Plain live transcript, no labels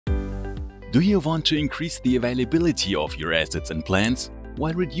Do you want to increase the availability of your assets and plants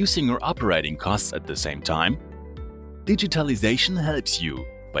while reducing your operating costs at the same time? Digitalization helps you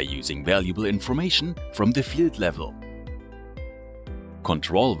by using valuable information from the field level.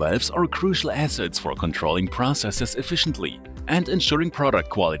 Control valves are crucial assets for controlling processes efficiently and ensuring product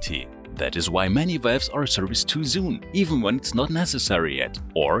quality. That is why many valves are serviced too soon, even when it's not necessary yet,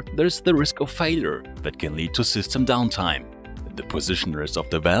 or there's the risk of failure that can lead to system downtime. The positioners of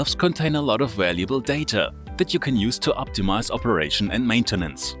the valves contain a lot of valuable data that you can use to optimize operation and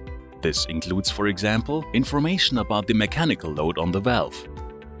maintenance. This includes, for example, information about the mechanical load on the valve,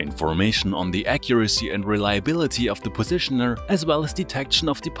 information on the accuracy and reliability of the positioner, as well as detection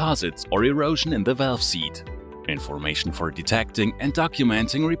of deposits or erosion in the valve seat, information for detecting and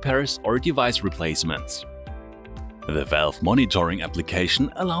documenting repairs or device replacements. The Valve Monitoring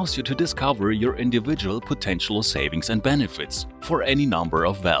Application allows you to discover your individual potential savings and benefits for any number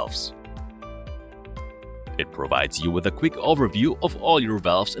of valves. It provides you with a quick overview of all your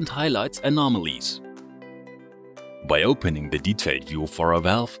valves and highlights anomalies. By opening the detailed view for a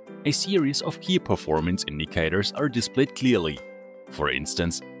valve, a series of key performance indicators are displayed clearly. For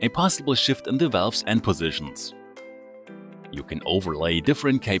instance, a possible shift in the valve's end positions. You can overlay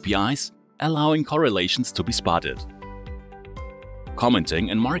different KPIs, allowing correlations to be spotted.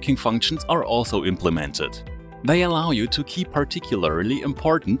 Commenting and marking functions are also implemented. They allow you to keep particularly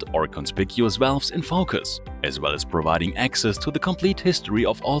important or conspicuous valves in focus, as well as providing access to the complete history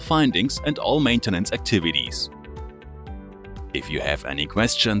of all findings and all maintenance activities. If you have any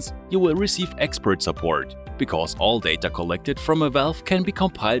questions, you will receive expert support, because all data collected from a valve can be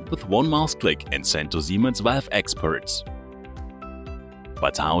compiled with one mouse click and sent to Siemens Valve experts.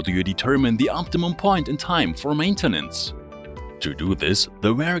 But how do you determine the optimum point in time for maintenance? To do this,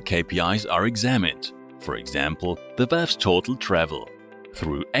 the wear KPIs are examined. For example, the valve's total travel.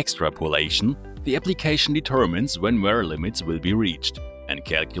 Through extrapolation, the application determines when wear limits will be reached and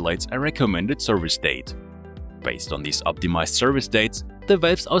calculates a recommended service date. Based on these optimized service dates, the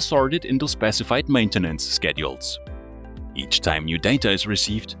valves are sorted into specified maintenance schedules. Each time new data is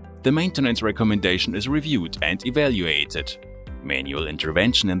received, the maintenance recommendation is reviewed and evaluated. Manual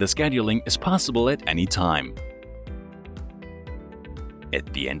intervention in the scheduling is possible at any time.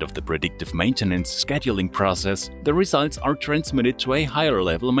 At the end of the predictive maintenance scheduling process, the results are transmitted to a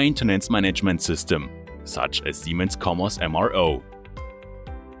higher-level maintenance management system, such as Siemens Commerce MRO.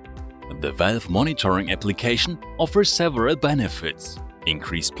 The Valve Monitoring Application offers several benefits.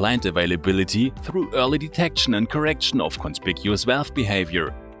 Increased plant availability through early detection and correction of conspicuous valve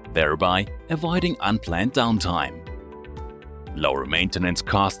behavior, thereby avoiding unplanned downtime. Lower maintenance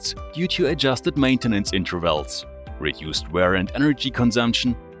costs due to adjusted maintenance intervals. Reduced wear and energy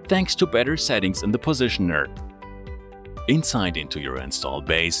consumption thanks to better settings in the positioner. Insight into your installed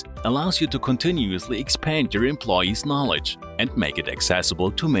base allows you to continuously expand your employees' knowledge and make it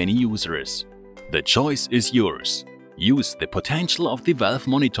accessible to many users. The choice is yours. Use the potential of the Valve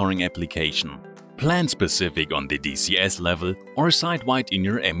Monitoring Application. Plan specific on the DCS level or site-wide in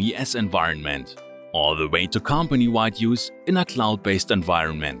your MES environment, all the way to company-wide use in a cloud-based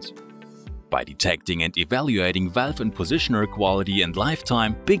environment. By detecting and evaluating valve and positioner quality and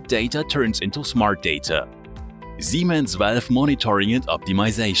lifetime, big data turns into smart data. Siemens Valve Monitoring and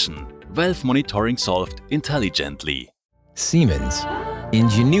Optimization. Valve monitoring solved intelligently. Siemens.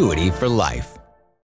 Ingenuity for life.